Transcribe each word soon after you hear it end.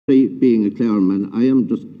being a Clareman, I am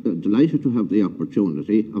just delighted to have the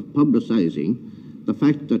opportunity of publicising the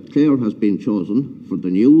fact that Clare has been chosen for the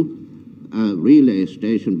new relay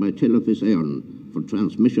station by Telefís Éireann for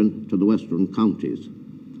transmission to the western counties.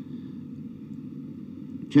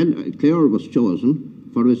 Clare was chosen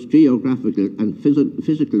for its geographical and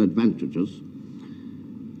physical advantages,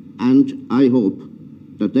 and I hope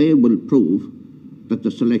that they will prove that the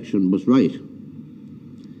selection was right.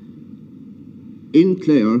 In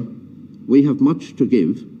Clare, we have much to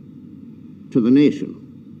give to the nation.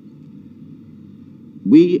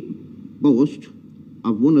 We boast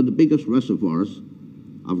of one of the biggest reservoirs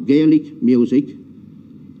of Gaelic music,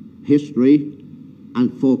 history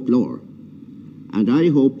and folklore, and I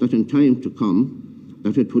hope that in time to come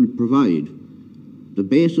that it will provide the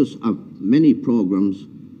basis of many programmes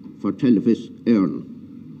for Telefís Éireann.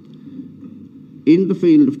 In the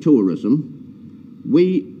field of tourism,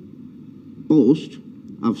 we boast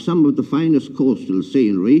of some of the finest coastal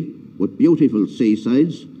scenery with beautiful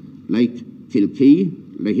seasides like Kilkee,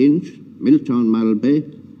 Lahinch, Milltown Malbay,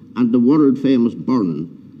 and the world-famous Burren,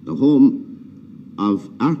 the home of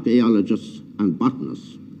archaeologists and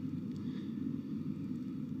botanists.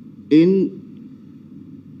 In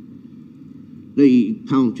the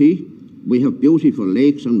county, we have beautiful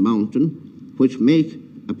lakes and mountains which make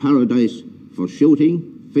a paradise for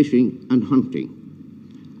shooting, fishing and hunting.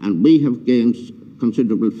 And we have gained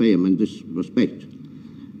considerable fame in this respect.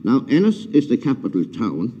 Now, Ennis is the capital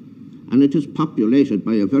town, and it is populated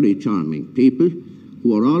by a very charming people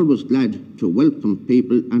who are always glad to welcome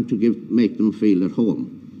people and to make them feel at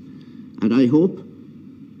home. And I hope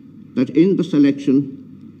that in the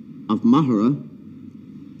selection of Mahara,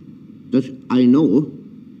 that I know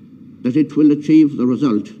that it will achieve the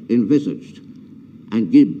result envisaged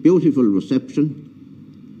and give beautiful reception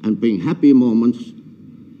and bring happy moments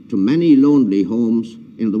to many lonely homes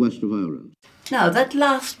in the west of Ireland. Now, that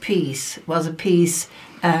last piece was a piece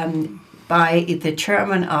by the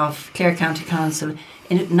chairman of Clare County Council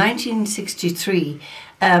in 1963,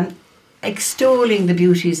 extolling the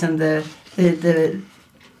beauties and the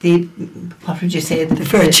what would you say, the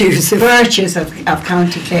virtues of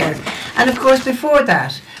County Clare. And of course, before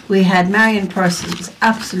that, we had Marion Purcell's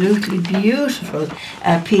absolutely beautiful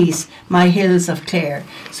piece, My Hills of Clare.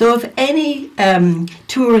 So if any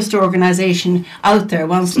tourist organisation out there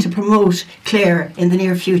wants to promote Clare in the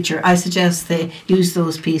near future, I suggest they use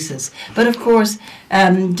those pieces. But of course,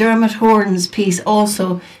 Dermot Horan's piece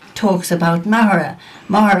also talks about Mahara,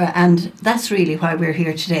 and that's really why we're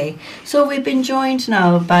here today. So we've been joined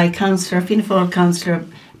now by Fianna Fáil Councillor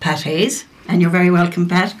Pat Hayes, and you're very welcome,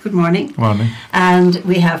 Pat. Good morning. Morning. And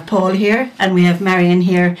we have Paul here, and we have Marion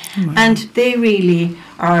here, and they really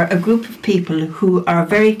are a group of people who are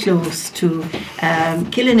very close to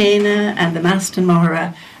Killanena and the Maston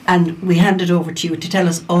Mahara, and we hand it over to you to tell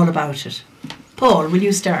us all about it. Paul, will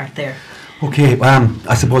you start there? Okay,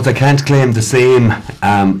 I suppose I can't claim the same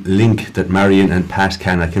link that Marion and Pat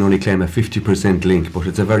can. I can only claim a 50% link, but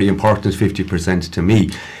it's a very important 50% to me,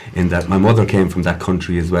 in that my mother came from that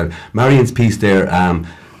country as well. Marion's piece there,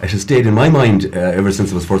 it has stayed in my mind ever since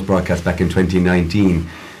it was first broadcast back in 2019,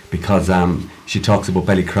 because she talks about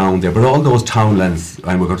Ballycrown there, but all those townlands,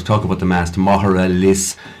 and we're going to talk about the Mast, Mahara,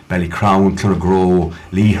 Liss, Ballycrown, Clonagro,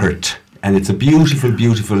 Leahert. And it's a beautiful,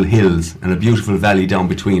 beautiful hills and a beautiful valley down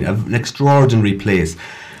between, an extraordinary place.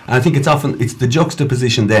 And I think it's the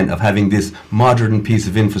juxtaposition then of having this modern piece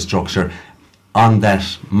of infrastructure on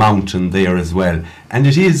that mountain there as well. And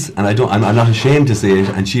it is, and I'm not ashamed to say it,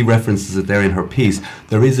 and she references it there in her piece,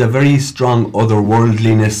 there is a very strong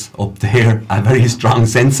otherworldliness up there, a very strong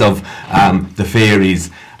sense of the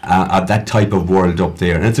fairies, that type of world up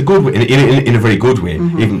there, and it's a good way, in a very good way,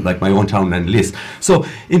 even like my own town and Liss. So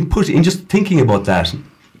in just thinking about that,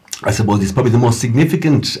 I suppose it's probably the most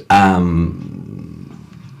significant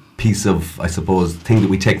piece of, I suppose, thing that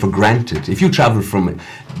we take for granted. If you travel from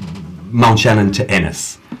Mount Shannon to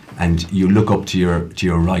Ennis and you look up to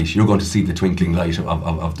your right, you're going to see the twinkling light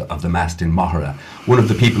of the mast in Mahara. One of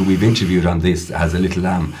the people we've interviewed on this has a little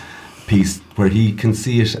piece where he can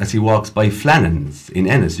see it as he walks by Flannan's in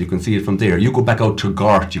Ennis. You can see it from there. You go back out to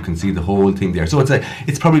Gort, you can see the whole thing there. So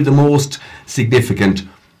it's probably the most significant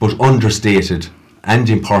but understated and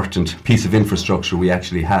important piece of infrastructure we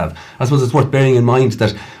actually have. I suppose it's worth bearing in mind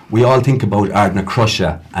that we all think about Ardna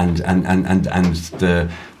Crusha and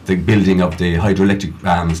the building of the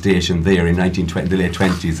hydroelectric station there in the late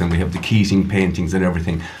 20s, and we have the Keating paintings and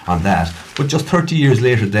everything on that. But just 30 years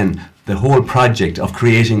later then, the whole project of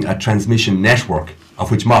creating a transmission network, of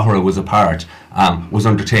which Mahara was a part, was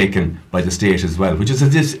undertaken by the state as well, which is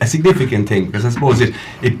a significant thing, because I suppose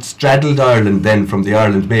it straddled Ireland then from the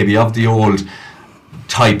Ireland maybe of the old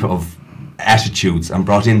type of attitudes and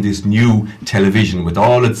brought in this new television with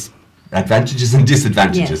all its advantages and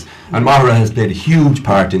disadvantages. And Mahara has played a huge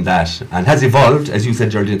part in that and has evolved, as you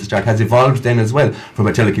said, Geraldine, at the start, has evolved then as well from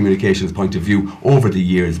a telecommunications point of view over the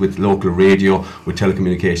years with local radio, with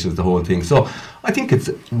telecommunications, the whole thing. So I think it's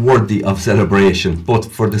worthy of celebration,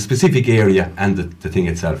 both for the specific area and the thing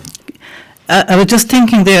itself. I was just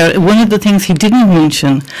thinking there, one of the things he didn't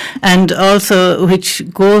mention, and also which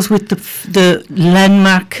goes with the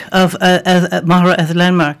landmark of Mahara as a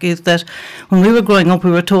landmark, is that when we were growing up,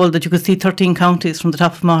 we were told that you could see 13 counties from the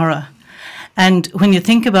top of Mahara. And when you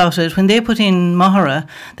think about it, when they put in Mahara,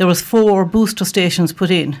 there was 4 booster stations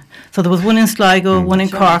put in. So there was one in Sligo, one in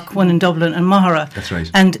Cork, one in Dublin, and Mahara. That's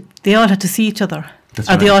right. And they all had to see each other.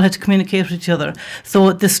 They all had to communicate with each other.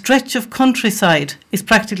 So the stretch of countryside is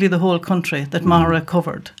practically the whole country that Mahara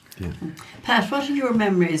covered. Yeah. Pat, what are your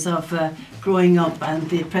memories of growing up and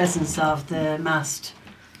the presence of the mast?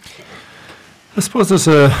 I suppose there's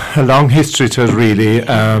a long history to it, really.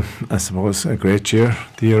 I suppose a great year.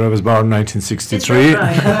 The year I was born, 1963.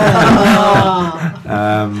 Right?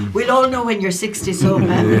 We'll all know when you're 60, so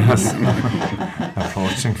yes,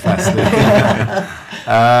 approaching fastly.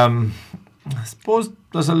 I suppose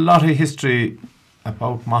there's a lot of history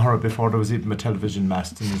about Mahara before there was even a television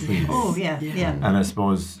mast in the field. Oh, yeah. And I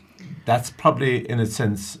suppose that's probably, in a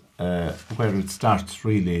sense, where it starts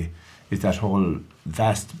really, is that whole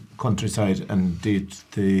vast countryside and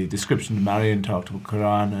the description Marion talked about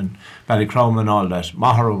Quran and Ballycrome and all that.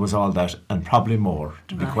 Mahara was all that and probably more,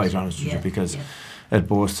 to be quite honest with you, because it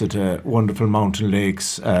boasted wonderful mountain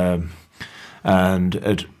lakes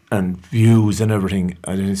and views and everything.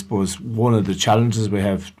 And I suppose one of the challenges we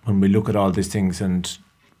have when we look at all these things, and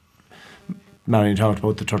Marion talked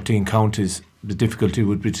about the 13 counties, the difficulty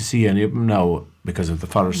would be to see any of them now because of the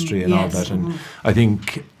forestry and all that. And I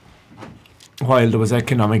think while there was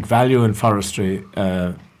economic value in forestry,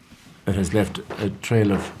 it has left a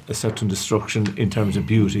trail of a certain destruction in terms of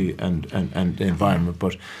beauty and the environment.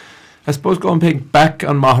 But I suppose going back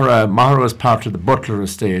on Mahara was part of the Butler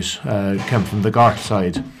estate, came from the Gort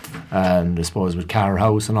side, and I suppose with Carr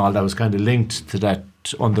House and all that was kind of linked to that,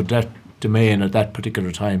 under that domain at that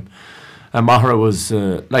particular time. And Mahara was,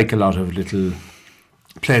 like a lot of little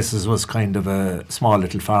places, was kind of small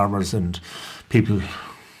little farmers and people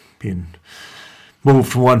being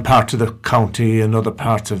moved from one part of the county and other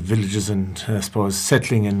parts of villages, and I suppose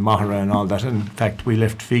settling in Mahara and all that. And in fact, we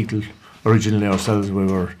left Fecal originally ourselves. We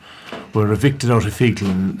were evicted out of Fecal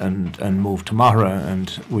and moved to Mahara,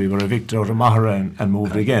 and we were evicted out of Mahara and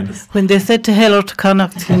moved again. When they said to hell or to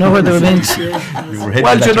Connacht, you know where they were meant.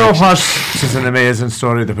 Well, do you know what? It's an amazing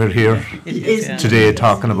story that we're here today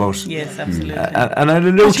talking about. Yes, absolutely. And I'll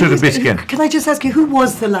allude to it a bit again. Can I just ask you, who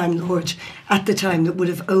was the landlord at the time that would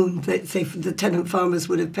have owned, say, the tenant farmers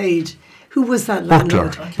would have paid? Who was that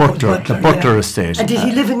landlord? Butler, the Butler estate. And did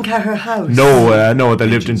he live in Carr House? No, they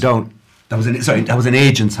lived in Down. That was an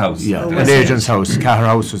agent's house. Yeah, an agent's house. Carr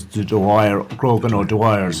House was the Dwyer, Grogan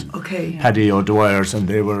O'Dwyer's, Paddy O'Dwyer's, and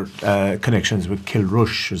they were connections with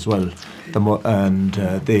Kilrush as well. And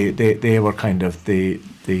they were kind of the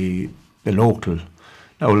local.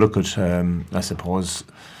 Now look at, I suppose,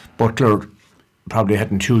 Butler probably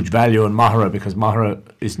hadn't huge value in Mahara, because Mahara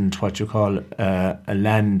isn't what you call a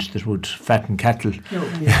land that would fatten cattle. No.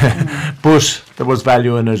 But there was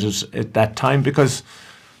value in it at that time, because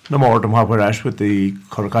no more than what we're at with the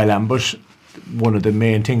Corkile ambush, one of the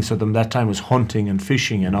main things for them that time was hunting and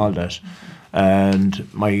fishing and all that. And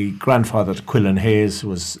my grandfather, Quillan Hayes,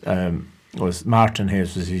 was Martin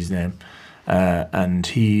Hayes was his name, and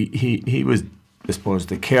he was, I suppose,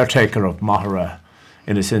 the caretaker of Mahara.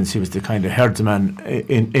 In a sense, he was the kind of herdsman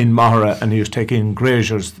in Mahara, and he was taking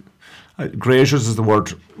graziers. Graziers is the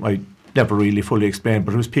word I never really fully explained,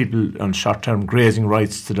 but it was people on short-term grazing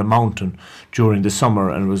rights to the mountain during the summer,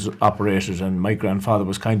 and it was operated. And my grandfather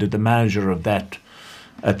was kind of the manager of that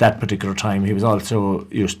at that particular time. He was also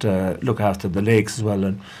used to look after the lakes as well.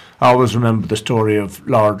 And I always remember the story of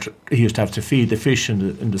Lord. He used to have to feed the fish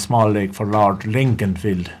in the small lake for Lord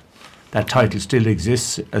Lincolnfield. That title still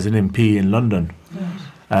exists as an MP in London.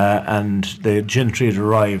 And the gentry would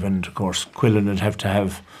arrive, and of course Quillan would have to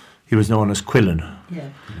have, he was known as Quillan. Yeah.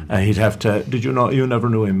 He'd have to, did you know, you never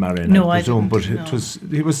knew him, Marion? No, I presume, didn't.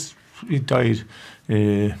 But he died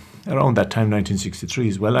around that time, 1963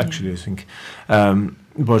 as well, actually, I think.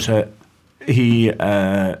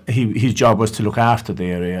 His job was to look after the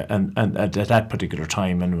area, and at that particular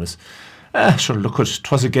time, and was Sure, look, it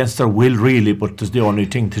was against their will really, but it was the only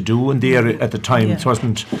thing to do in the area at the time. Yeah. It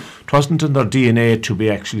wasn't in their DNA to be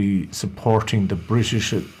actually supporting the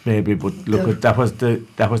British, maybe. But look, that was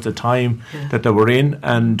the time that they were in,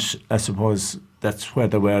 and I suppose that's where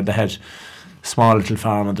they were. They had a small little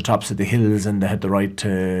farm on the tops of the hills, and they had the right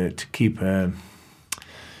to keep a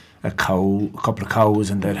couple of cows,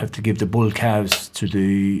 and they'd have to give the bull calves to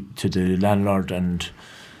the landlord and.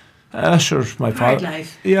 Sure, my father.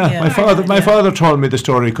 life. Yeah, my father told me the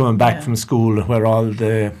story coming back from school, where all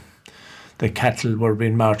the cattle were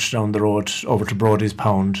being marched down the road over to Brodie's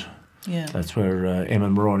Pound. Yeah. That's where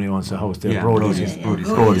Eamon Maroney owns the house there. Yeah, Brodie's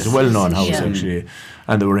a well-known house actually,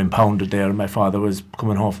 and they were impounded there. My father was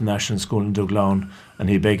coming home from National School in Douglawn, and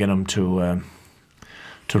he begging him to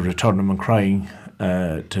return them and crying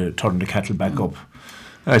to turn the cattle back up.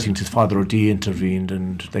 I think his father O'D intervened,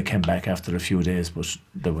 and they came back after a few days, but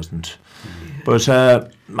there wasn't. But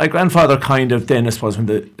my grandfather kind of then, I suppose, when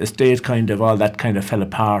the estate kind of, all that kind of fell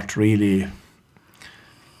apart, really,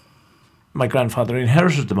 my grandfather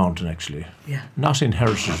inherited the mountain, actually. Yeah. Not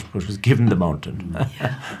inherited, but was given the mountain.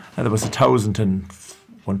 And there was 1,000.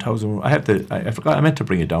 I forgot, I meant to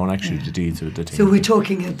bring it down, actually, the deeds of the thing. So we're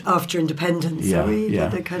talking after independence, Yeah, are we? yeah.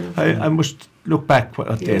 The kind of, I must look back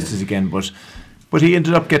at this again, but he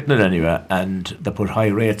ended up getting it anyway, and they put high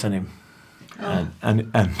rates on him. And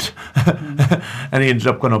and he ended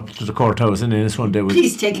up going up to the courthouse in Ennis one day with.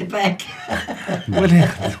 Please take it back.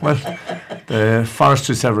 Well, the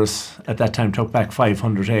Forestry Service at that time took back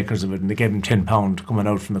 500 acres of it, and they gave him £10 coming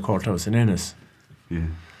out from the courthouse in Ennis. Yeah.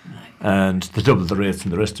 And they doubled the rates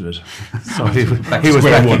and the rest of it. So he was back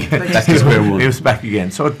one. He was back again.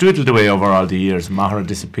 So it dwindled away over all the years. Mahara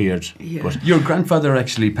disappeared. Yeah. But Your grandfather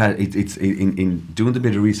actually, Pat, it's in doing a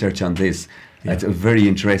bit of research on this. It's very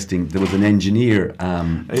interesting. There was an engineer.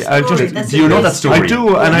 That's Do you know that story? I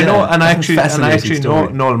do, and I know, and I That's a actually know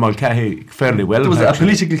fascinating Noel Mulcahy fairly well. There was a actually.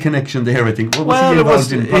 political connection there, I think. Well, he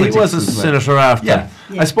was a senator after. Yeah.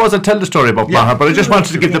 I suppose I'll tell the story about Yeah. Mahara, but I just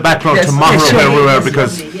wanted to give the background Yes, to Mahara, yes, where we were, That's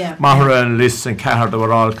because lovely, yeah. Mahara and Liss and Cahir, they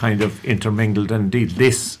were all kind of intermingled, and indeed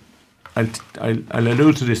Liss, I'll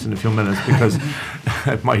allude to this in a few minutes, because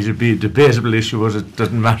it might be a debatable issue, but it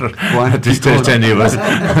doesn't matter at this stage to any of us.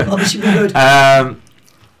 oh, should be good.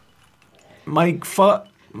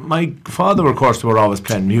 My father, of course, were always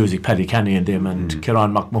playing music, Paddy Kenny and them, and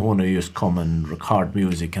Kieran McMahon used to come and record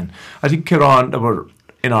music. And I think Kieran, they were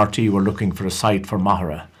in RT, were looking for a site for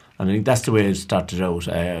Mahara. And I think that's the way it started out,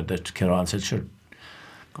 that Kieran said, sure,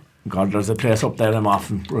 God, there's a place up there I'm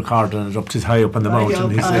often recording it up to high up on the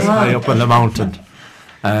mountain. He says, high up on the mountain.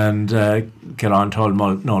 And Kieran told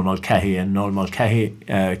Noel Mulcahy, and Noel Mulcahy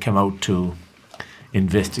came out to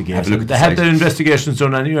investigate. Have a look at They the had site. their investigations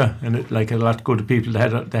done anyway, and like a lot of good people, they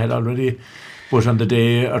had already. But on the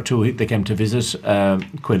day or two they came to visit,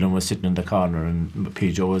 Quillen was sitting in the corner, and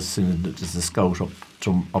Pijo was sitting as a scout up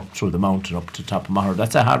through the mountain up to the top of Mahara.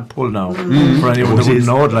 That's a hard pull now for anyone that wouldn't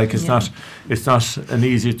know it. Like it's not an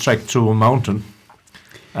easy trek through a mountain,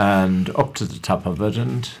 and up to the top of it,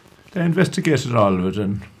 and they investigated all of it,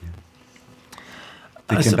 and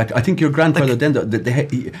They came back. I think your grandfather then,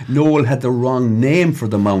 Noel had the wrong name for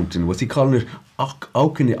the mountain. Was he calling it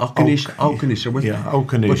Auchenish? Yeah,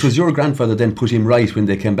 Auchenish. But was your grandfather then put him right when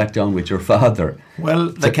they came back down with your father? Well,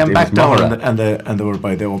 they So came it back was down Mahara. and they were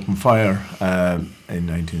by the open fire in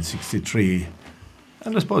 1963.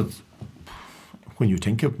 And I suppose when you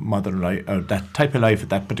think of modern life, or that type of life at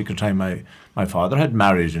that particular time, my father had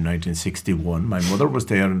married in 1961. My mother was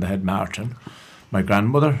there, and they had Martin. My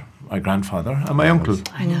grandmother, my grandfather, and my uncle.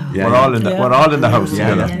 I know. Yeah, We're all in the house Yeah,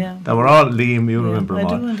 together. yeah. They were all, Liam, you remember I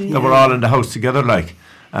them all. do indeed. They were all in the house together, like.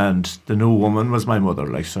 And the new woman was my mother,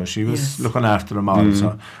 like, so she was Yes. looking after them all.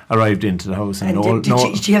 So arrived into the house, and And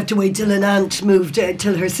did she have to wait till an aunt moved,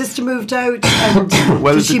 till her sister moved out? And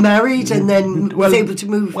Well, did she married and then was able to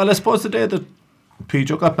move? Well, I suppose the day that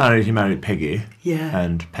Pijo got married, he married Peggy. Yeah.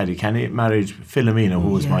 And Paddy Kenny married Philomena, who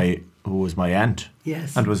was my aunt.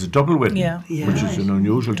 Yes. And was a double wedding, Yeah. Yeah. which is an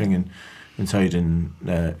unusual thing inside in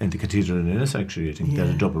the cathedral in Ennis. Actually, I think they had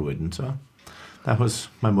a Yeah. double wedding. So that was,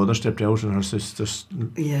 my mother stepped out, and her sister's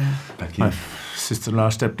Yeah. Back my in. sister-in-law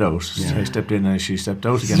stepped out. Yeah. I stepped in, and she stepped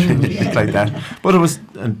out again, like that. But it was,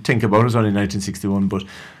 and think about it, it was only 1961. But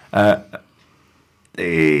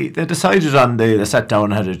they decided on, they sat down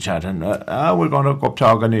and had a chat, and we're going to go up to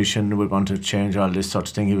Aughanish, and we're going to change all this sort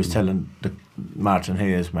of thing. He was telling Martin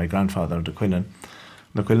Hayes, my grandfather, the Quillen.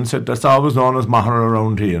 The Quillen said, that's always known as Mahara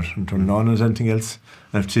around here, and it's known as anything else.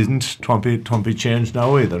 And if it isn't, twomp be changed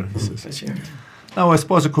now either. He says. Sure. Now, I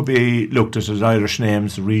suppose it could be looked at as Irish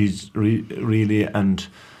names, really, and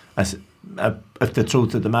as the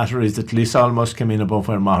truth of the matter is that Liss almost came in above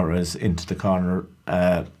where Mahara is into the corner,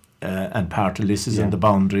 and part of Liss is in the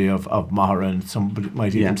boundary of Mahara, and somebody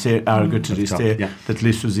might even argue to this day that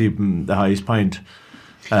Liss was even the highest point.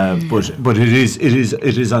 But it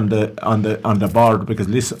is on the board, because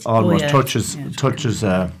Liss almost touches.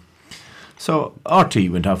 So RT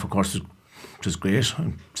went off, of course, which is great.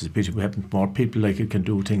 It's a pity we haven't more people like it can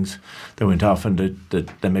do things. They went off and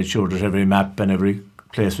they made sure that every map and every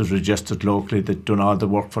place was registered locally. They'd done all the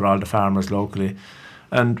work for all the farmers locally.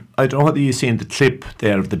 And I don't know whether you've seen the clip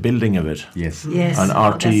there of the building of it. Yes. On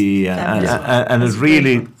RT, and it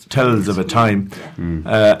really tells of a time. And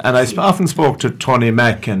I often spoke to Tony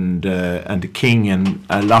Mack and the King and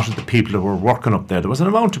a lot of the people who were working up there. There was an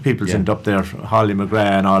amount of people sent up there, Holly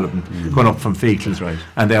McGrath and all of them, going up from Fecal. Right.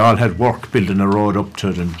 And they all had work building a road up to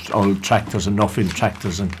it, and all tractors and Nuffield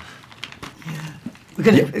tractors and. We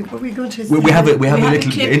have a little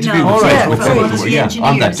interview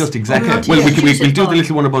on that, just exactly. Well, we'll do the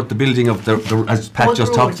little one about the building of the as Pat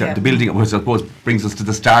just talked about, the building, which I suppose brings us to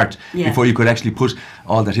the start. Before you could actually put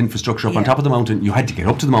all that infrastructure up on top of the mountain, you had to get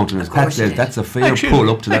up to the mountain. As Pat says, that's a fair pull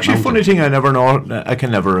up to that mountain. Funny thing I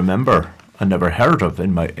can never remember and never heard of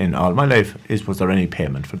in all my life is, was there any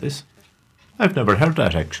payment for this? I've never heard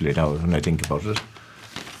that actually now when I think about it.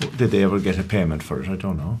 Did they ever get a payment for it? I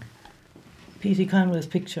don't know. P.T. Conway's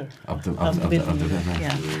picture of the building.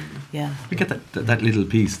 Yeah. Look at that little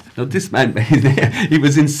piece. Now this man, he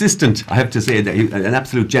was insistent, I have to say, that an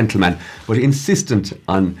absolute gentleman, but insistent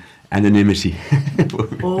on anonymity.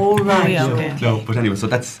 Okay. No, but anyway, so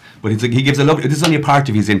that's. But he gives a look. This is only a part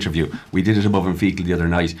of his interview. We did it above in Fecal the other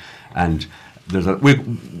night, and there's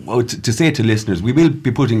to say to listeners, we will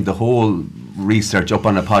be putting the whole research up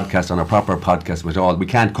on a podcast, on a proper podcast with all. We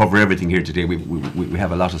can't cover everything here today. We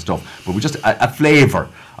have a lot of stuff, but we just a flavour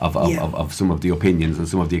of some of the opinions and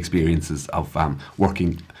some of the experiences of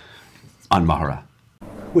working on Mahara.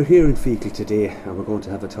 We're here in Fecal today, and we're going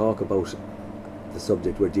to have a talk about the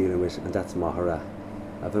subject we're dealing with, and that's Mahara.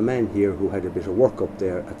 I have a man here who had a bit of work up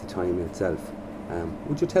there at the time itself.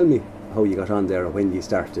 Would you tell me how you got on there or when you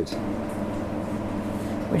started?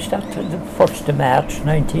 We started the 1st of March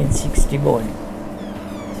 1961.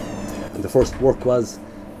 And the first work was?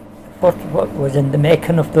 First work was in the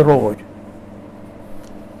making of the road.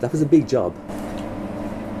 That was a big job.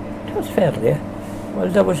 It was fairly. Well,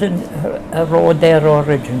 there was a road there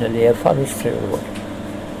originally, a forestry road.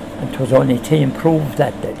 And it was only to improve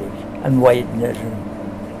that, and widen it.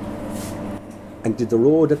 And did the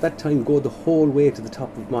road at that time go the whole way to the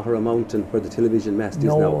top of Mahara Mountain where the television mast is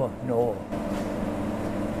now? No.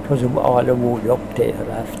 It was all a wood up there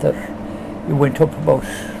after. You went up about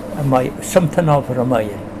a mile, something over a mile.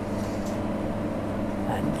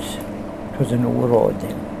 And it was a new road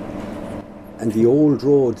then. And the old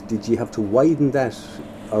road, did you have to widen that,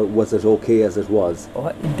 or was it okay as it was?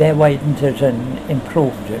 They widened it and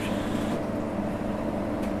improved it.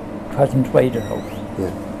 It wasn't wide enough.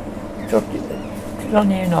 Yeah. It was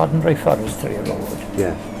only an ordinary forestry road.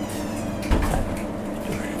 Yeah.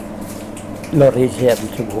 And lorries able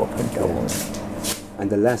to go up and down. And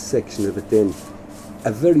the last section of it then,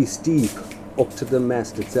 a very steep, up to the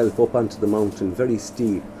mast itself, up onto the mountain, very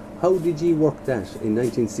steep. How did you work that? In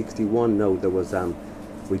 1961 now there was,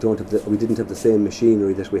 we didn't have the same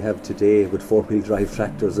machinery that we have today with 4-wheel drive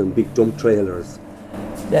tractors and big dump trailers.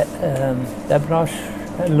 They brought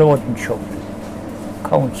a loading shovel.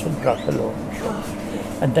 Council brought a loading shovel.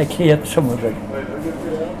 And they cleared some of it.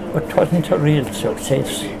 But it wasn't a real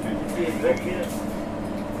success.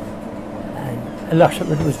 And a lot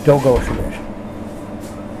of it was dug out of it.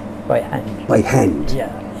 By hand. By hand?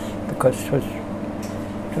 Yeah. Because it was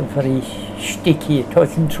very sticky. It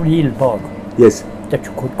wasn't real bog. Yes. That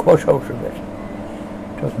you could cut out of it.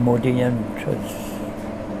 It was muddy and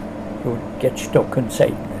you would get stuck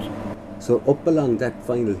inside it. So up along that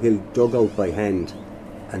final hill, dug out by hand,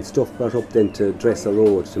 and stuff brought up then to dress a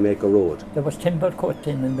road, to make a road. There was timber cut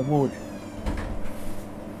in the wood.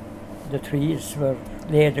 The trees were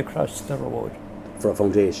laid across the road. For a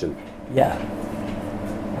foundation? Yeah.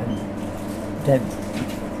 And then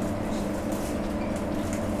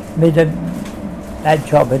made a bad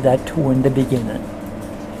job of that too in the beginning.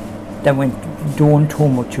 They went doing too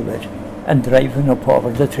much of it and driving up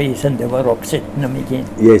over the trees, and they were upsetting them again.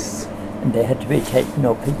 Yes. And they had to be taken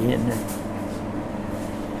up again.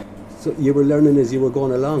 So you were learning as you were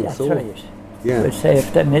going along? That's so right. Yeah. But say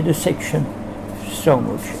if they made a section so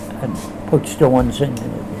much and put stones in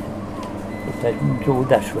it didn't do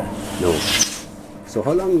that well. No. So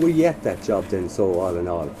how long were you at that job then, so all in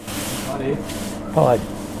all? Paul.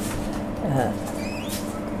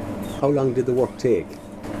 How long did the work take?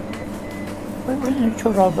 We were in a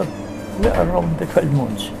tour around the 12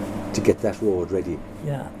 months. To get that road ready.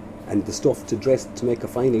 Yeah. And the stuff to make a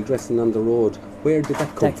final dressing on the road, where did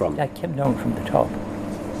that come from? That came down from the top.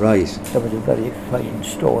 Right. There was a very fine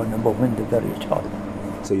stone above in the very top.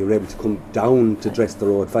 So you were able to come down to dress the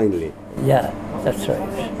road finally? Yeah, that's right.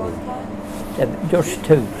 Just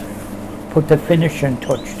to put the finishing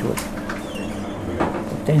touch to it.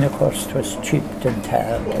 But then of course it was chipped and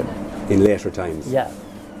tarred. In later times? Yeah.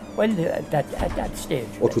 Well, at that stage.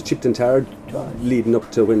 Oh, it was chipped and tarred leading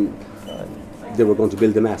up to when they were going to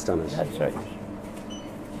build the mast on it? That's right.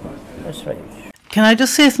 That's right. Can I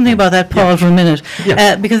just say something about that, Paul, for a minute?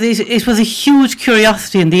 Yeah. Because it was a huge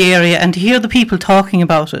curiosity in the area, and to hear the people talking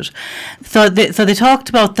about it. So they talked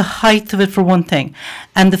about the height of it, for one thing,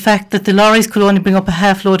 and the fact that the lorries could only bring up a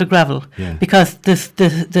half load of gravel because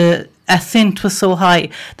the ascent was so high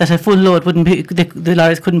that a full load wouldn't be, the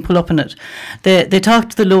lorries couldn't pull up in it. They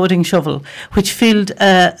talked to the loading shovel, which filled,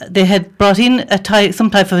 they had brought in some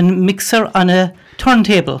type of a mixer on a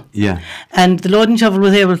turntable. Yeah. And the loading shovel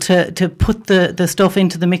was able to put the stuff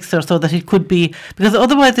into the mixer so that it could be, because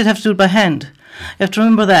otherwise they'd have to do it by hand. You have to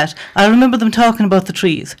remember that. I remember them talking about the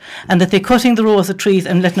trees and that they're cutting the rows of trees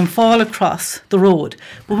and letting them fall across the road.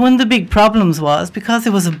 But one of the big problems was, because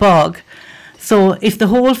it was a bog, so if the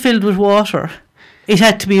hole filled with water, it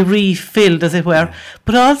had to be refilled, as it were. Yeah.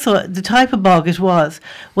 But also, the type of bog it was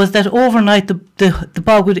that overnight the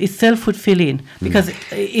bog itself would fill in because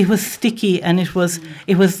it was sticky and it was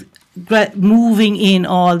moving in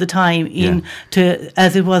all the time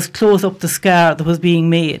as it was close up the scar that was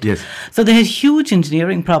being made. Yes. So they had huge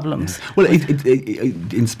engineering problems. Yeah. Well,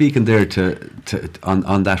 in speaking there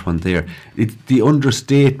on that one there, the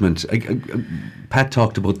understatement. Pat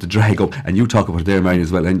talked about the drag up, and you talk about it there, Marion,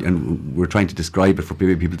 as well, and we're trying to describe it for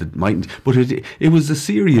people that mightn't. But it was a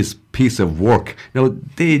serious piece of work. Now,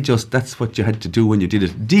 that's what you had to do when you did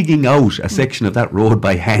it. Digging out a section of that road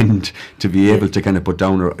by hand to be able to kind of put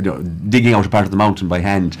down, or digging out a part of the mountain by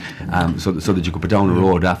hand, so that you could put down a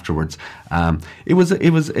road afterwards. It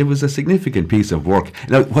was a significant piece of work.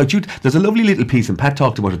 Now, there's a lovely little piece, and Pat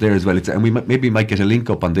talked about it there as well. And we might get a link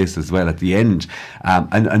up on this as well at the end.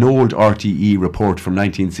 An old RTE report from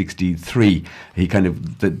 1963. He kind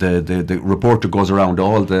of the reporter goes around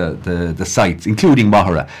all the sites, including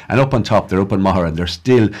Mahara, and up on top, they're up on Mahara, and they're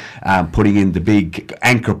still putting in the big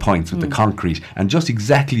anchor points with the concrete, and just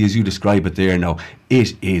exactly as you describe it there. Now,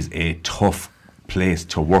 it is a tough place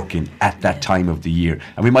to work in at that time of the year,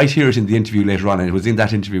 and we might hear it in the interview later on, and it was in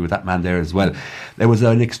that interview with that man there as well. There was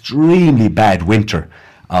an extremely bad winter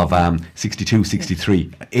of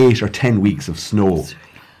 62-63, 8 or 10 weeks of snow.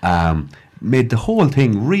 Made the whole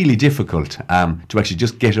thing really difficult to actually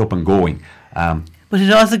just get up and going. But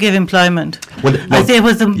it also gave employment. I'd say it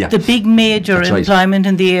was the big major employment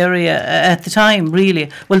in the area at the time, really.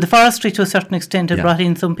 Well, the forestry to a certain extent had brought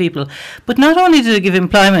in some people. But not only did it give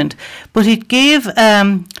employment, but it gave,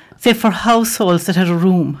 say, for households that had a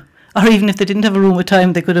room, or even if they didn't have a room at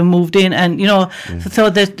time, they could have moved in, and so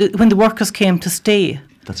that when the workers came to stay.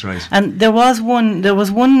 That's right. And there was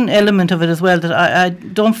one element of it as well that I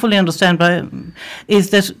don't fully understand, but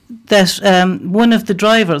is that one of the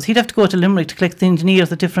drivers, he'd have to go to Limerick to collect the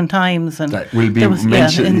engineers at different times, and that will be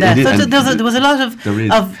mentioned. So there was a lot of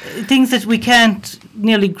things that we can't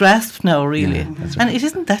nearly grasp now, really, and it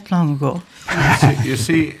isn't that long ago. You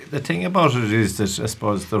see, the thing about it is that I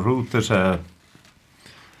suppose the route that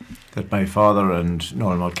my father and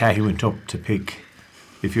Noel Mulcahy went up to pick,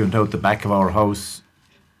 if you went out the back of our house,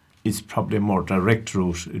 it's probably a more direct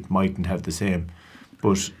route. It mightn't have the same,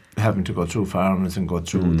 but having to go through farms and go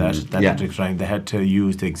through that time, they had to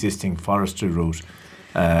use the existing forestry route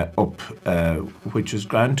up, which was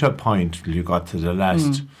grand to a point till you got to the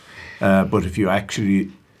last. But if you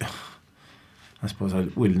actually, I suppose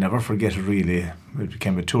we'll never forget it really. It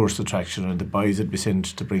became a tourist attraction, and the boys would be sent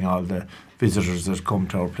to bring all the visitors that come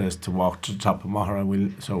to our place to walk to the top of Mahara. We'll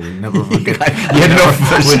never forget.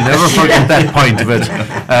 We'll never forget that point of it,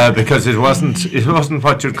 because it wasn't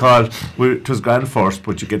what you'd call. It was grand first,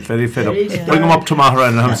 but you get very fed up. Bring them up to Mahara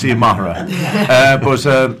and have them see Mahara. But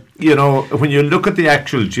when you look at the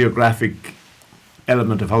actual geographic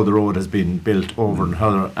element of how the road has been built over and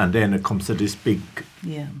over, and then it comes to this big.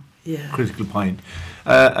 Critical point.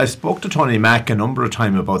 I spoke to Tony Mack a number of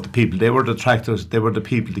times about the people. They were the tractors, they were the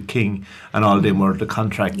people, the king, and all them were the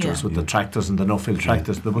contractors with the tractors and the no-fill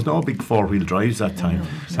tractors. There was no big four-wheel drives that time.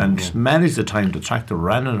 And many's the time the tractor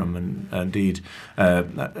ran on them. And indeed,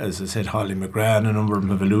 as I said, Holly McGrath, a number of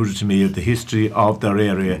them have alluded to me of the history of their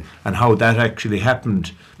area and how that actually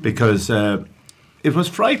happened, because it was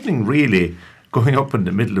frightening, really, going up in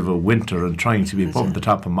the middle of a winter and trying to be above the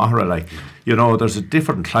top of Mahara, like, you know, there's a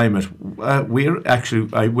different climate. We're actually,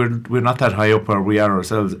 we're not that high up where we are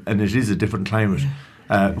ourselves, and it is a different climate.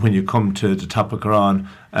 When you come to the top of Caran,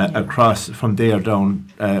 across from there down,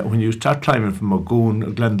 when you start climbing from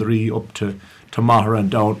Ogoon, Glendaree up to Mahara and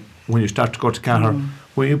down, when you start to go to Cahir,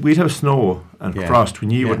 we'd have snow and frost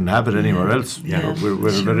when you wouldn't have it anywhere else. Yeah. We're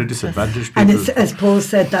very disadvantaged people. And it's, as Paul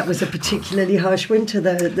said, that was a particularly harsh winter,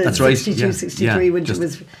 the That's right, 62, 63 winter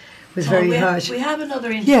was very harsh. We have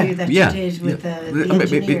another interview that you did with the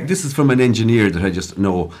engineer. This is from an engineer that I just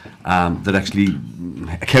know, that actually,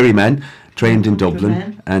 a Kerryman, trained in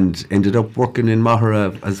Dublin and ended up working in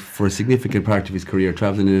Mahara for a significant part of his career,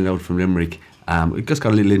 travelling in and out from Limerick. We just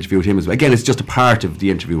got a little interview with him as well. Again, it's just a part of the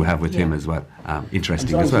interview we have with him as well.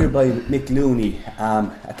 Interesting as well. I'm joined here by Mick Looney,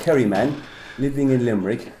 a Kerryman living in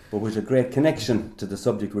Limerick, but with a great connection to the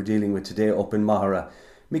subject we're dealing with today up in Mahara.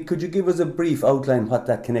 Mick, could you give us a brief outline what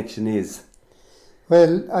that connection is?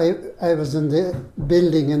 Well, I was in the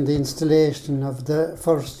building and the installation of the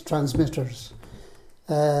first transmitters.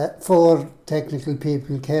 4 technical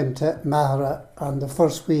people came to Mahara on the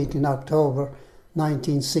first week in October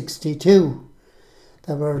 1962.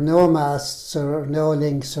 There were no masts or no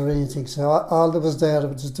links or anything, so all that was there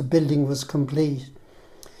was the building was complete.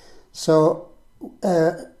 So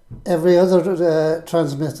every other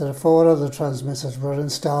transmitter, 4 other transmitters were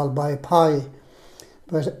installed by PI,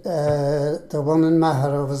 but the one in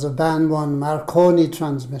Mahara was a Band 1 Marconi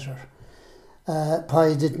transmitter.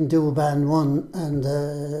 PI didn't do Band 1,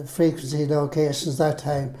 and frequency locations that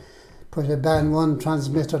time put a Band 1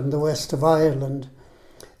 transmitter in the west of Ireland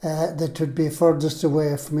that would be furthest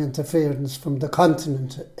away from interference from the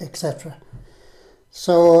continent, etc.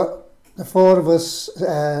 So the 4 of us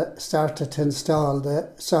started to install the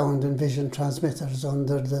sound and vision transmitters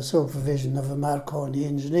under the supervision of a Marconi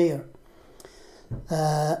engineer.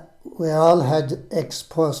 We all had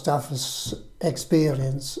ex-post office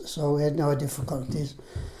experience, so we had no difficulties.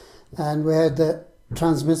 And we had the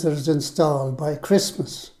transmitters installed by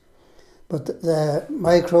Christmas. But the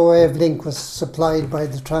microwave link was supplied by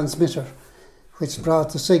the transmitter, which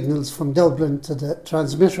brought the signals from Dublin to the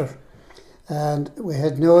transmitter. And we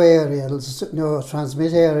had no aerials, no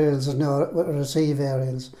transmit aerials and no receive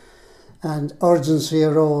aerials. And urgency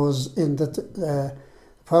arose in that the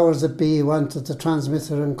powers that be wanted the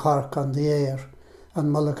transmitter in Cork on the air on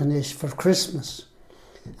Mullaghanis for Christmas.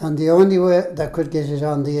 And the only way that could get it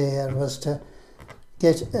on the air was to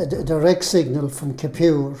get a direct signal from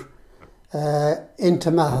Capure into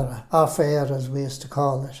Mahara, off air as we used to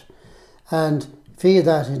call it, and feed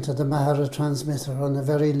that into the Mahara transmitter on a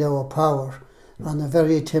very low power, on a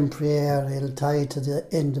very temporary aerial tied to the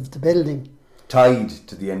end of the building. Tied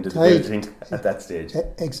to the end of the building at that stage.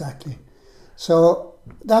 Exactly. So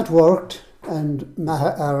that worked, and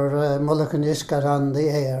Mullaghanis got on the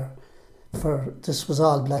air for, this was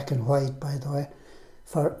all black and white by the way,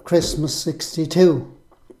 for Christmas 62.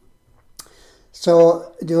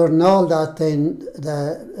 So during all that then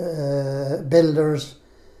the builders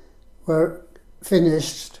were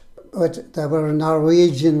finished, but there were a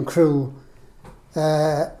Norwegian crew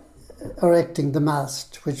erecting the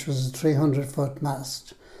mast, which was a 300-foot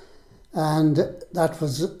mast. And that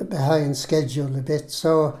was behind schedule a bit,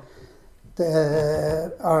 so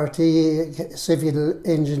the RT civil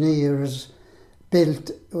engineers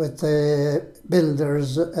built with the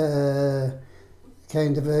builders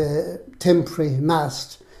kind of a temporary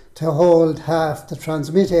mast to hold half the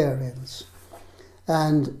transmit aerials.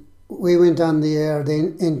 And we went on the air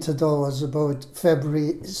then into those about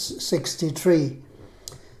February 63.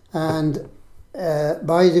 And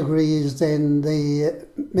by degrees then the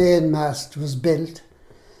main mast was built,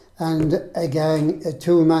 and a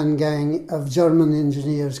 2-man gang of German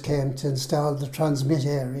engineers came to install the transmit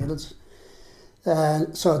aerials.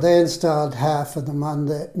 So they installed half of them on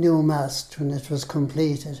the new mast when it was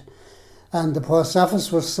completed. And the post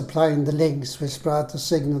office was supplying the links which brought the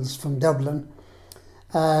signals from Dublin.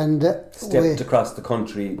 And stepped across the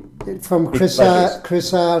country. From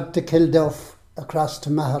Crissard to Kilduff across to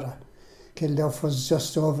Mahara. Kilduff was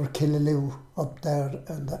just over Killaloe up there,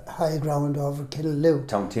 and the high ground over Killaloe.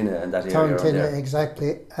 Towntinna and that area. Towntinna,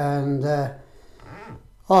 exactly. And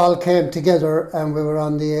all came together, and we were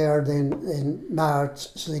on the air then in March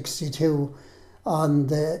 62 on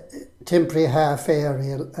the temporary half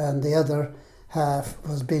aerial, and the other half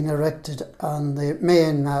was being erected on the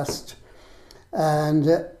main mast. And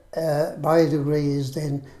by degrees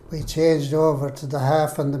then we changed over to the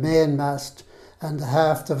half on the main mast, and the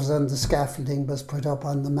half that was on the scaffolding was put up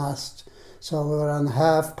on the mast. So we were on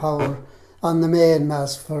half power on the main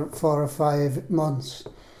mast for 4 or 5 months.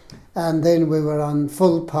 and then we were on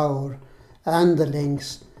full power and the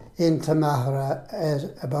links into Mahara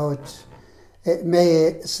at about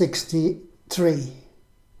May 63.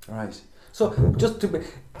 Right. So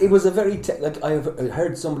it was a very I've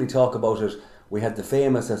heard somebody talk about it. We had the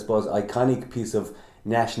famous, I suppose, iconic piece of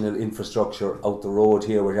national infrastructure out the road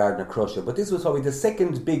here with Ardnacrusha, but this was probably the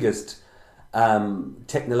second biggest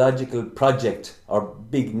technological project or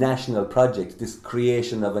big national project, this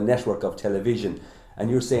creation of a network of television. And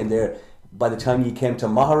you're saying there, by the time you came to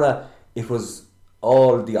Mahara, it was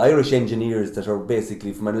all the Irish engineers that are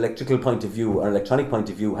basically, from an electrical point of view or electronic point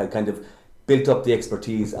of view, had kind of built up the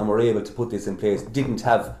expertise and were able to put this in place, didn't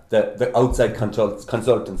have the outside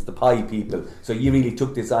consultants, the PI people. So you really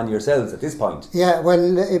took this on yourselves at this point. Yeah,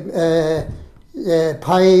 well,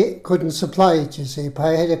 PI couldn't supply it, you see.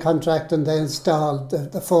 PI had a contract and they installed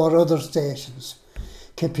the 4 other stations: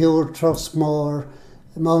 Kipure, Trustmore,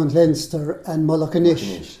 Mount Leinster and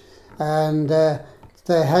Mullaghanis. And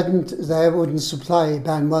they wouldn't supply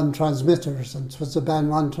Band 1 transmitters, and it was the Band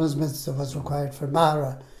 1 transmitter that was required for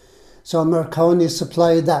Mahara. So Mercounty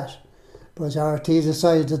supplied that, but RT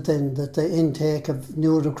decided then that the intake of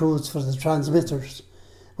new recruits for the transmitters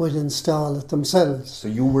would install it themselves. So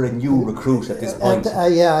you were a new recruit at this point?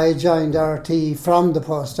 Yeah, I joined RT from the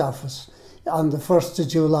post office on the 1st of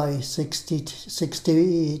July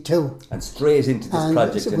 62. And straight into this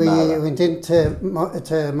project in we Mahara. went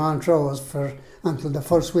into Montrose until the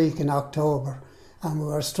first week in October, and we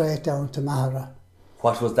were straight down to Mahara.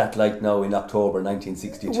 What was that like now in October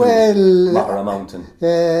 1962? Well, Mahara Mountain.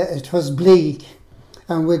 It was bleak,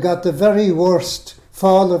 and we got the very worst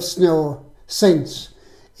fall of snow since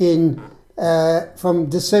from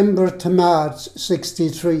December to March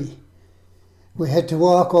 63. We had to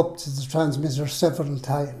walk up to the transmitter several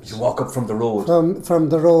times. You walk up from the road? From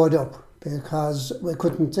the road up, because we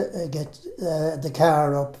couldn't get the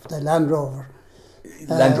car up, the Land Rover.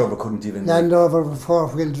 Land Rover couldn't even Land Rover with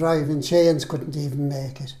 4-wheel drive and chains couldn't even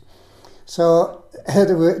make it. So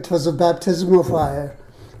it was a baptism of fire.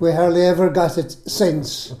 We hardly ever got it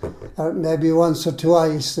since, or maybe once or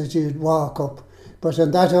twice that you'd walk up. But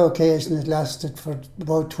on that occasion it lasted for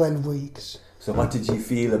about 12 weeks. So what did you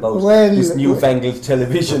feel about this newfangled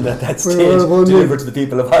television at that stage delivered to the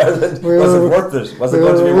people of Ireland? Was it worth it? Was it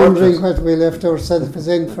going to be worth it? We were wondering what we left ourselves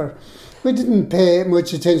in for. We didn't pay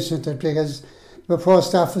much attention to it because the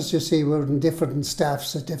post office, you see, were in different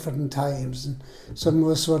staffs at different times, and some of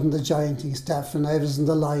us were in the jointing staff, and I was in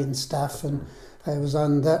the line staff, and I was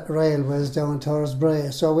on the railways down towards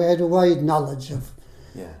Bray. So we had a wide knowledge of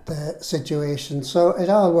the situation. So it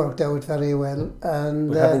all worked out very well.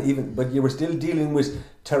 And but you were still dealing with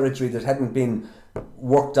territory that hadn't been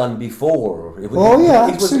worked on before.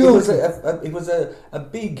 Absolutely. It was a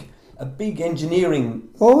big engineering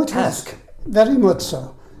task. Very much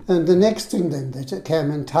so. And the next thing then that came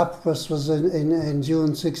on top of us was in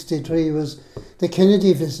June 63 was the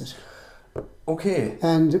Kennedy visit. Okay.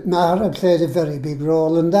 And Mahara played a very big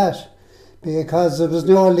role in that, because there was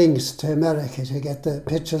no links to America to get the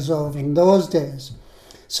pictures over in those days.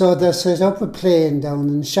 So they set up a plane down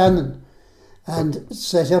in Shannon and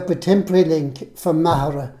set up a temporary link from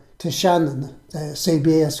Mahara to Shannon, the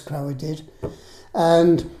CBS crowd did.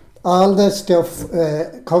 And all the stuff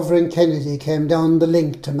covering Kennedy came down the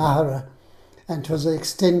link to Mahara, and it was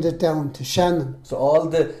extended down to Shannon. So all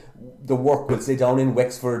the work would say down in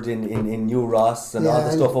Wexford, in New Ross, and all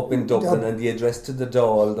the stuff up in Dublin, and the address to the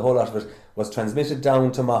Dáil, the whole lot of it was transmitted down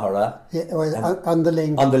to Mahara. Yeah, on the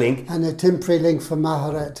link. On the link. And a temporary link from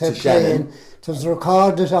Mahara to Shannon. It was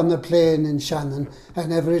recorded on the plane in Shannon,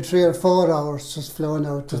 and every 3 or 4 hours was flown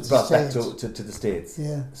out to the States. Brought back to the States.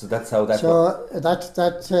 Yeah. So that's how that worked.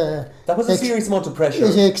 That was a serious amount of pressure.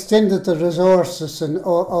 It extended the resources and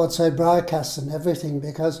outside broadcasts and everything,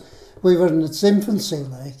 because we were in its infancy,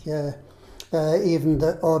 even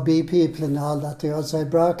the OB people and all that, the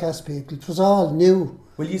outside broadcast people, it was all new.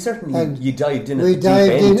 Well, you certainly you dived in at the deep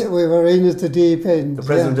end. We were in at the deep end. The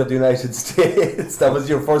President of the United States, that was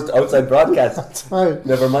your first outside broadcast. That's right.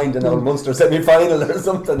 Never mind an old Munster semi-final or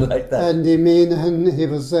something like that. And he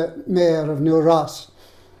was the mayor of New Ross,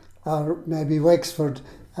 or maybe Wexford,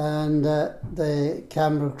 and the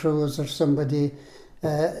camera crews or somebody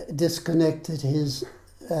disconnected his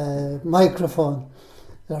microphone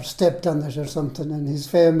or stepped on it or something, and his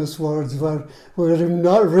famous words were, "We're in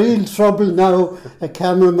real trouble now, a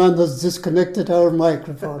cameraman has disconnected our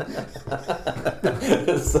microphone."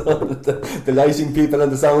 So the lighting people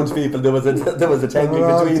and the sound people, there was a tangle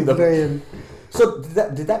between them. So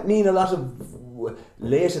did that mean a lot of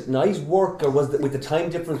late at night work, or was it with the time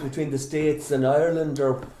difference between the States and Ireland,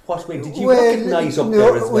 or what way did you work at night up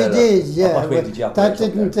there as well? We did, yeah. What way did you that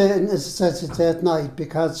didn't necessitate at night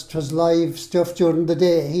because it was live stuff during the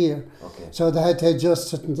day here. Okay. So they had to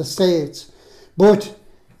adjust it in the States. But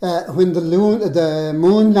when the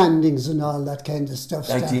moon landings and all that kind of stuff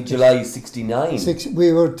 19 July 69.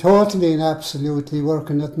 We were totally and absolutely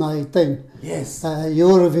working at night then. Yes.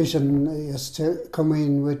 Eurovision used to come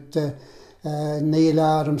in with Neil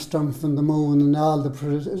Armstrong from the moon and all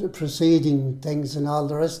the preceding things and all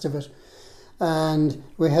the rest of it. And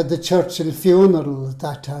we had the Churchill funeral at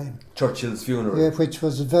that time. Churchill's funeral. Which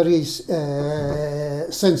was a very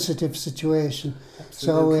sensitive situation. Absolutely.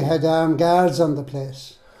 So we had armed guards on the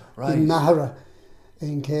place. Right. In Mahara,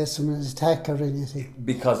 in case of an attack or anything.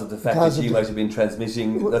 Because of the fact that you might have been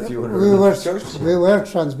transmitting the funeral we in the church? We were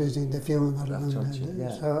transmitting the funeral.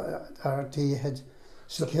 So RT had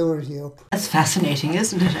security up. That's fascinating,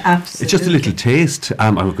 isn't it? Absolutely. It's just a little taste.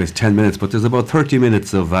 I would guess 10 minutes, but there's about 30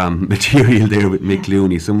 minutes of material there with Mick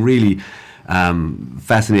Looney. Some really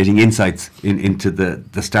fascinating insights into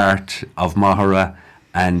the start of Mahara,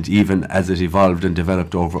 and even as it evolved and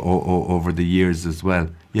developed over the years as well.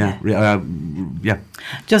 Yeah.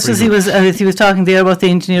 Just as he was talking there about the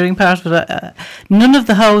engineering part of it, none of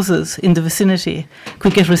the houses in the vicinity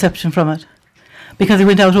could get reception from it because he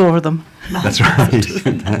went out over them. That's right.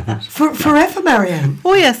 Forever, Marianne.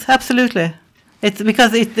 Oh yes, absolutely. It's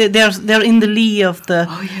because they're in the lee of the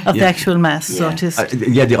actual mass. So it is.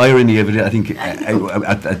 The irony of it, I think,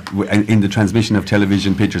 in the transmission of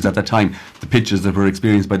television pictures at that time, the pictures that were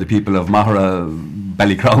experienced by the people of Mahara,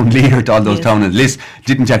 Ballycrown, Leert, all those towns and Liss,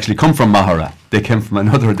 didn't actually come from Mahara. They came from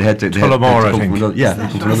another. They had to Tullamore, I think. From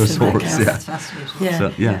another source.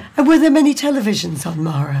 And were there many televisions on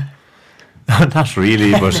Mahara? Not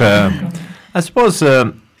really, but I suppose.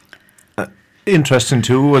 Interesting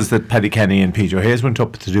too was that Paddy Kenny and Peter Hayes went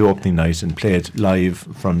up to do opening night and played live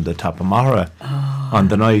from the top of Mahara on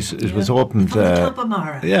the night it was opened. From the top of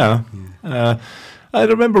Mahara. Yeah. I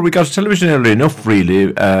remember we got television early enough,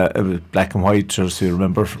 really. It was black and white, so you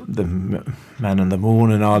remember the Man on the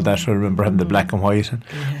Moon and all that. I remember having the black and white. And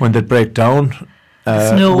when they'd break down,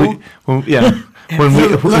 snow. When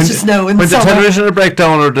the television would break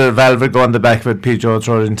down or the valve would go on the back of it, P. Joe would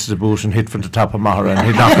throw it into the boot and hit from the top of Mahara and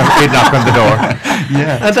he'd knock on the door.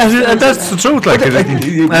 Yeah. And that's the truth.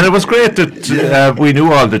 And it was great that we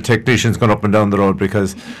knew all the technicians going up and down the road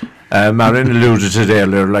because Marion alluded to it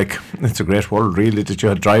earlier, it's a great world really that you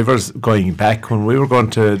had drivers going back. When we were going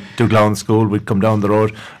to Douglown School, we'd come down the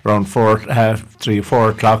road around 4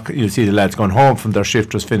 o'clock. You'd see the lads going home from their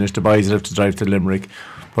shift was finished. The boys would have to drive to Limerick.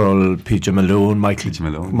 Poor old Peter Malone, Michael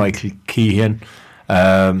Keehan.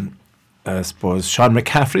 I suppose Sean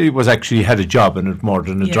McCaffrey had a job in it more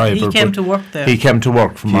than a driver. He came to work there. He came to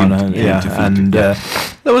work from Monaghan, and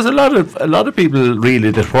there was a lot of people really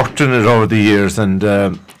that worked in it over the years, and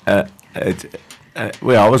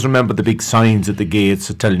we always remember the big signs at the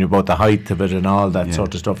gates telling you about the height of it and all that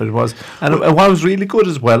sort of stuff. It was, and what was really good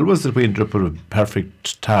as well was that we ended up with a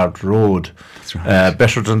perfect tarred road,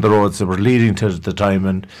 better than the roads that were leading to it at the time,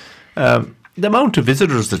 and the amount of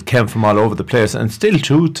visitors that came from all over the place, and still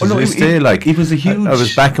to this day, it was a huge. I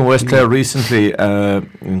was back in West Clare recently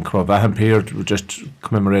in Crowvahan Pier, just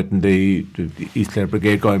commemorating the East Clare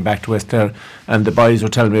Brigade going back to West Clare, and the boys were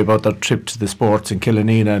telling me about their trip to the sports in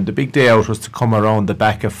Killanena, and the big day out was to come around the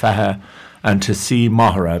back of Faha and to see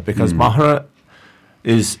Mahara, because Mahara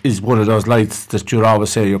is one of those lights that you always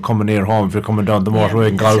say you're coming near home if you're coming down the motorway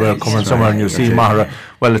in Galway or coming somewhere and you see Mahara.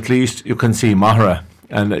 Well, at least you can see Mahara.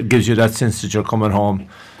 And it gives you that sense that you're coming home.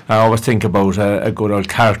 I always think about a good old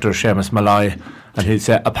character, Seamus Malloy, and he'd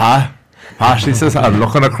say, Pa, he says, I'm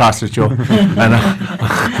looking across at you. And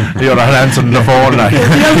you're not answering the phone.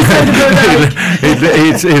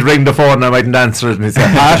 He'd ring the phone and I mightn't answer it. And he'd say,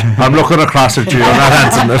 Pa, I'm looking across at you, you're not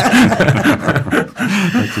answering it.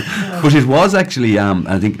 But it was actually,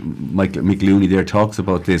 I think Mick Looney there talks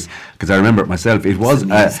about this, because I remember it myself, it was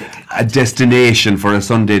a destination for a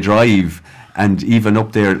Sunday drive. And even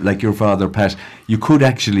up there, like your father, Pat, you could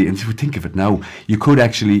actually, and if you think of it now, you could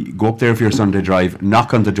actually go up there for your Sunday drive,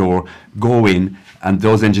 knock on the door, go in, and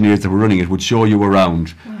those engineers that were running it would show you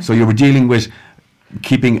around. So you were dealing with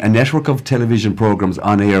keeping a network of television programmes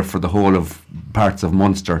on air for the whole of parts of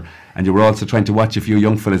Munster, and you were also trying to watch a few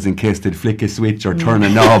young fellas in case they'd flick a switch or turn a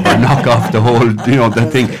knob or knock off the whole, the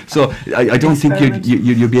thing. So I don't think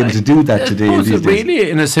you'd be able to do that today. Really,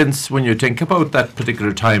 in a sense, when you think about that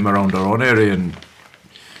particular time around our own area and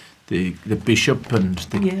the Bishop and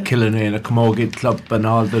the Killanena Camogie Club and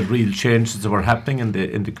all the real changes that were happening in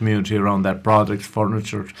the community around that, products,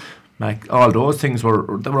 furniture, all those things they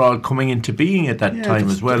were all coming into being at that time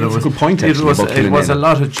as well. It's a good point, It actually, was about a Killanena.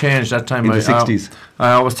 lot of change that time. In the 60s.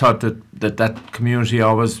 I always thought that community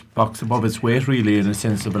always boxed above its weight, really, in a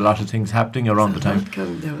sense of a lot of things happening around the time.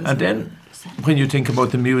 And then when you think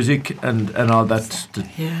about the music and all that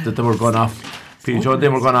they were going off, Peter, they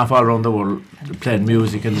were going off all around the world playing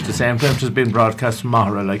music, and at the same time it was being broadcast from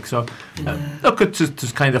Mahara, like so. Look, it's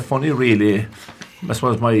just kind of funny, really. I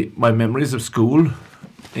suppose my memories of school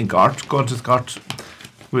in Gort, going to Gort,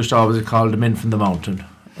 we used to always call them in from the mountain.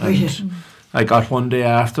 And I got one day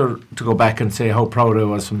after to go back and say how proud I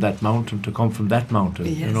was from that mountain, to come from that mountain.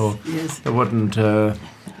 You know, it wasn't.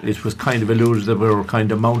 It was kind of alluded that we were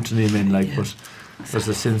kind of mountainy men, like, but there's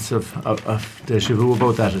a sense of déjà vu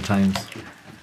about that at times.